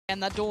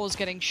And that door's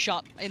getting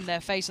shut in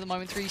their face at the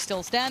moment. 3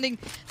 still standing.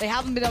 They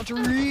haven't been able to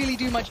really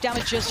do much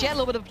damage just yet. A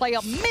little bit of play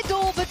up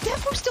middle, but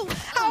Defo still...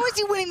 How is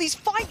he winning these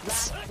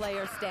fights?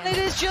 It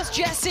is just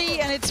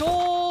Jesse, and it's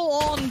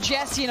all on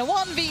Jesse. In a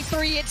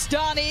 1v3, it's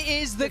done. It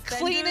is the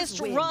cleanest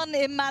run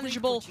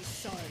imaginable.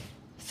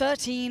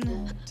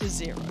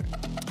 13-0.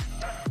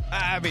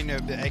 I mean,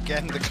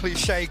 again, the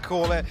cliche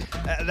call it,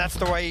 that's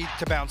the way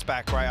to bounce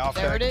back, right?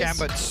 After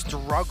GAMBIT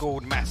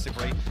struggled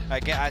massively.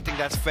 Again, I think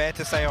that's fair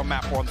to say on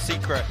map 1.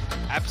 Secret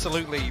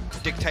absolutely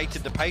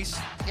dictated the pace.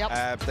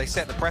 Yep. They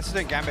set the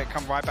precedent. GAMBIT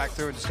come right back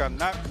through and just go,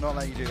 no, not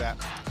letting you do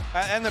that.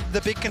 And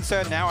the big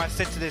concern now, I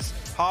said to this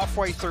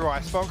halfway through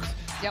Icebox,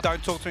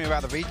 don't talk to me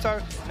about the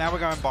veto. Now we're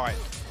going bind.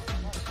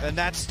 And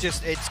that's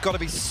just, it's got to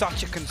be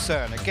such a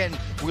concern. Again,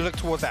 we look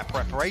towards that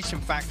preparation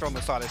factor on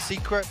the side of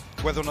Secret,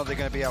 whether or not they're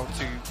going to be able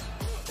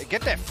to get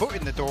their foot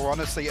in the door,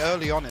 honestly, early on.